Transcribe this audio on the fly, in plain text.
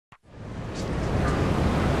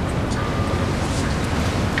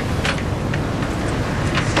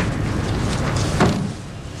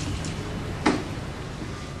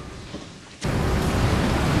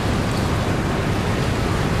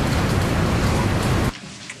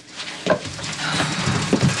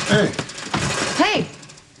Hey. Hey.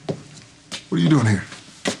 What are you doing here?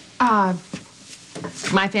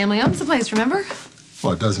 My family owns the place, remember?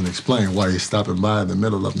 Well, it doesn't explain why you're stopping by in the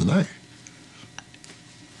middle of the night.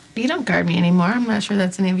 You don't guard me anymore. I'm not sure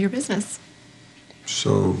that's any of your business.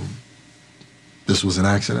 So, this was an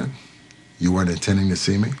accident? You weren't intending to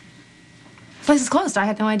see me? The place is closed. I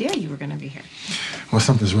had no idea you were going to be here. Well,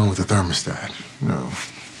 something's wrong with the thermostat. You know,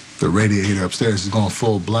 the radiator upstairs is going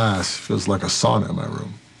full blast. Feels like a sauna in my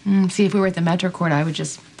room. See, if we were at the Metro Court, I would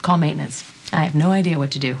just call maintenance. I have no idea what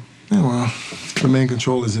to do. Yeah, well, the main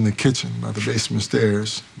control is in the kitchen by the basement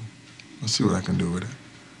stairs. I'll see what I can do with it.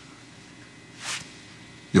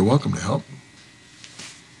 You're welcome to help.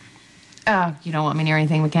 You don't want me near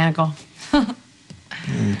anything mechanical? Yeah,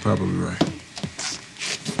 you're probably right.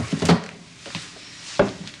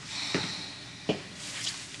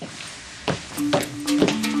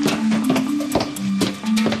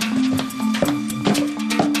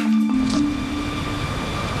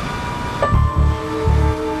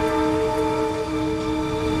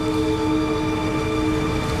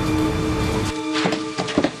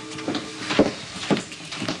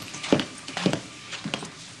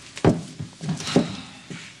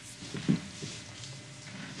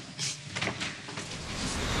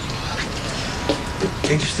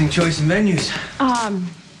 Interesting choice of menus.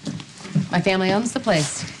 My family owns the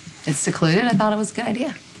place. It's secluded. I thought it was a good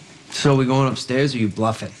idea. So we going upstairs or you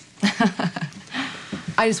bluffing?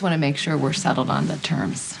 I just want to make sure we're settled on the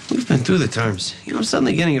terms. We've been through the terms. You know, I'm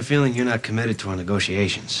suddenly getting a feeling you're not committed to our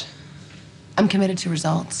negotiations. I'm committed to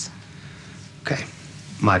results. Okay.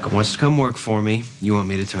 Michael wants to come work for me. You want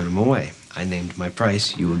me to turn him away. I named my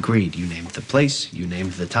price. You agreed. You named the place. You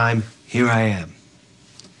named the time. Here I am.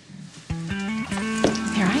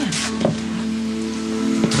 Here I am.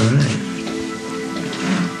 All right.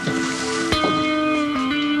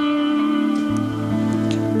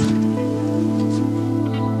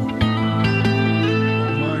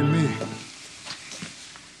 Don't mind me.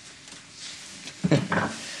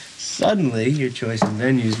 Suddenly, your choice of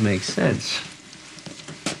menus makes sense.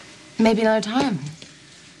 Maybe another time.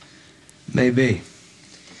 Maybe.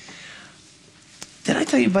 Did I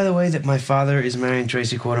tell you, by the way, that my father is marrying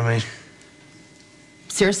Tracy Quartermain?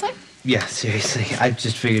 Seriously? Yeah, seriously. I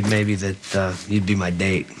just figured maybe that you'd be my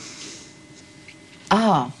date.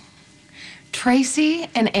 Oh. Tracy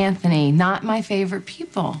and Anthony, not my favorite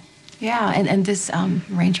people. Yeah, and this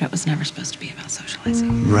arrangement was never supposed to be about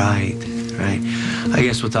socializing. Right. I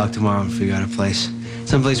guess we'll talk tomorrow and figure out a place.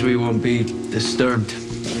 Someplace where you won't be disturbed.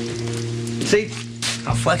 See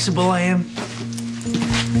how flexible I am?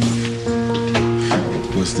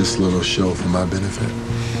 Was this little show for my benefit?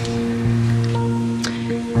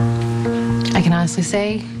 I can honestly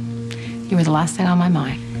say you were the last thing on my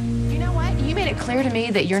mind. You know what? You made it clear to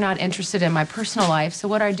me that you're not interested in my personal life, so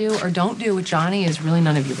what I do or don't do with Johnny is really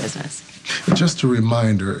none of your business. Just a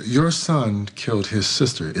reminder, your son killed his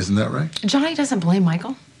sister, isn't that right? Johnny doesn't blame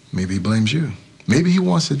Michael. Maybe he blames you. Maybe he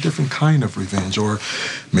wants a different kind of revenge, or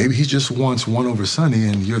maybe he just wants one over Sonny,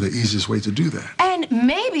 and you're the easiest way to do that. And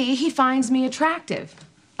maybe he finds me attractive.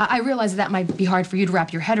 I realize that might be hard for you to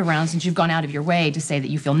wrap your head around since you've gone out of your way to say that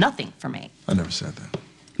you feel nothing for me. I never said that.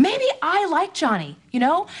 Maybe I like Johnny, you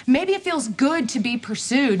know? Maybe it feels good to be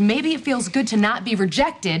pursued. Maybe it feels good to not be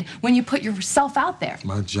rejected when you put yourself out there.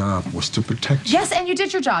 My job was to protect you. Yes, and you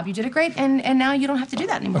did your job. You did it great, and now you don't have to do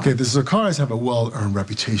that anymore. Okay, the Zakaris have a well-earned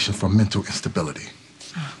reputation for mental instability.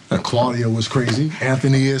 And Claudia was crazy.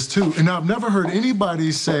 Anthony is, too. And I've never heard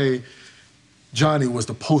anybody say Johnny was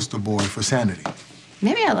the poster boy for sanity.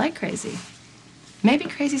 Maybe I like crazy. Maybe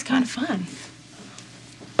crazy's kind of fun.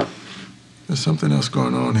 There's something else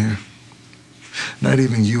going on here. Not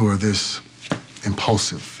even you are this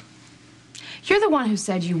impulsive. You're the one who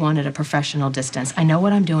said you wanted a professional distance. I know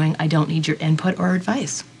what I'm doing. I don't need your input or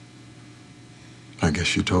advice. I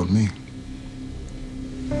guess you told me.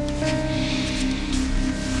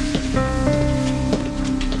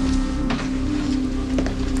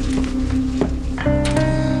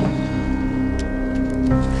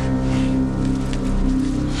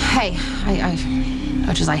 Hey,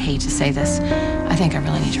 much as I hate to say this, I think I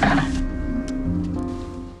really need your help.